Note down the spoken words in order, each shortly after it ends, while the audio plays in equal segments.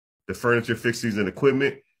the furniture, fixtures, and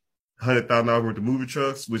equipment, $100,000 worth of movie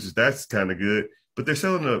trucks, that's kind of good. But they're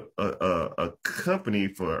selling a company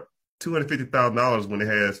for $250,000 when it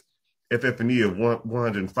has FF&E of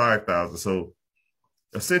 105,000. So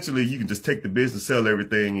essentially, you can just take the business, sell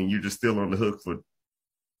everything, and you're just still on the hook for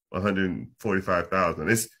 145,000.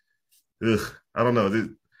 It's, I don't know.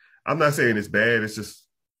 I'm not saying it's bad. It's just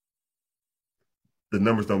the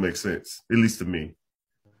numbers don't make sense, at least to me.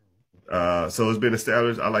 So it's been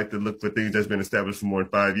established. I like to look for things that's been established for more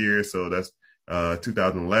than 5 years. So that's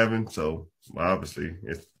 2011. So obviously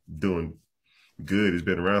it's doing good. It's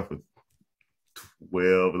been around for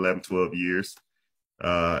 12 years.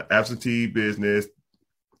 Absentee business.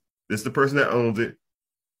 This is the person that owns it.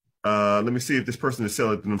 Let me see if this person is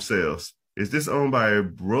selling it to themselves. Is this owned by a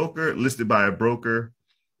broker, listed by a broker?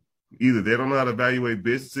 Either they don't know how to evaluate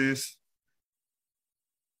businesses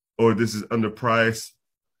or this is underpriced.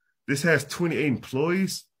 This has 28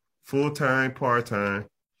 employees, full-time, part-time.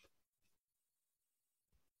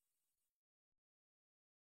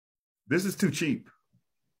 This is too cheap.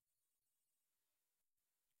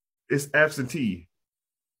 It's absentee.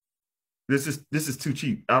 This is too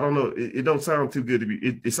cheap. I don't know. It don't sound too good to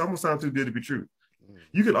be. It's almost sound too good to be true.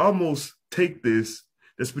 You could almost take this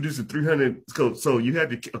that's producing 300. So you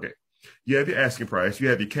have your asking price. You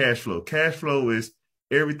have your cash flow. Cash flow is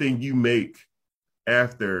everything you make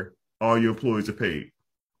after all your employees are paid.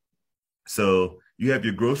 So you have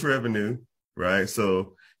your gross revenue, right?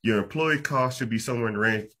 So your employee cost should be somewhere in the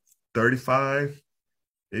range 35,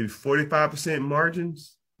 maybe 45%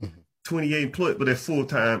 margins. 28 employees, but they're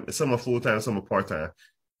full-time. Some are full-time, some are part-time.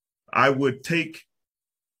 I would take,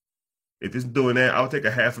 if it's doing that, I would take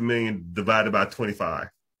 $500,000 divided by 25,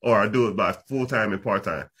 or I do it by full-time and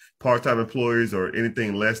part-time. Part-time employees or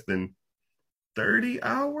anything less than 30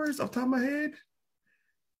 hours off the top of my head.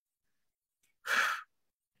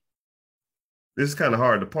 This is kind of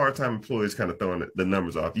hard. The part-time employees kind of throwing the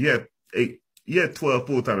numbers off. You had 12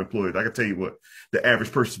 full-time employees. I can tell you what the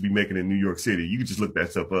average person should be making in New York City. You can just look that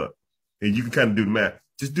stuff up. And you can kind of do the math.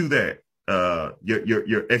 Just do that.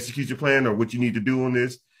 Your execution plan or what you need to do on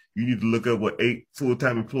this. You need to look up what a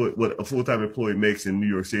full-time employee makes in New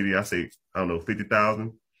York City. I say, I don't know,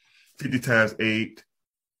 50,000. 50 times 8,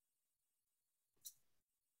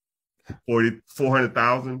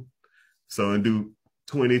 400,000. So and do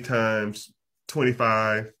 20 times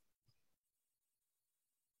 25.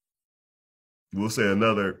 We'll say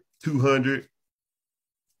another 200.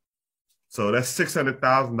 So that's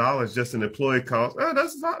 $600,000 just in employee costs. Oh,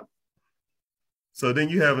 that's not. So then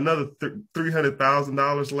you have another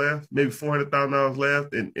 $300,000 left, maybe $400,000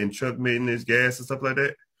 left in truck maintenance, gas, and stuff like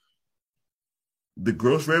that. The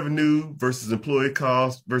gross revenue versus employee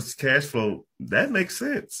cost versus cash flow, that makes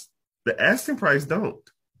sense. The asking price don't.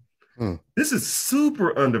 This is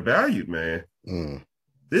super undervalued, man.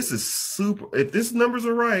 This is super. If these numbers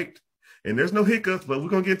are right, and there's no hiccups, but we're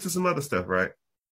going to get to some other stuff, right?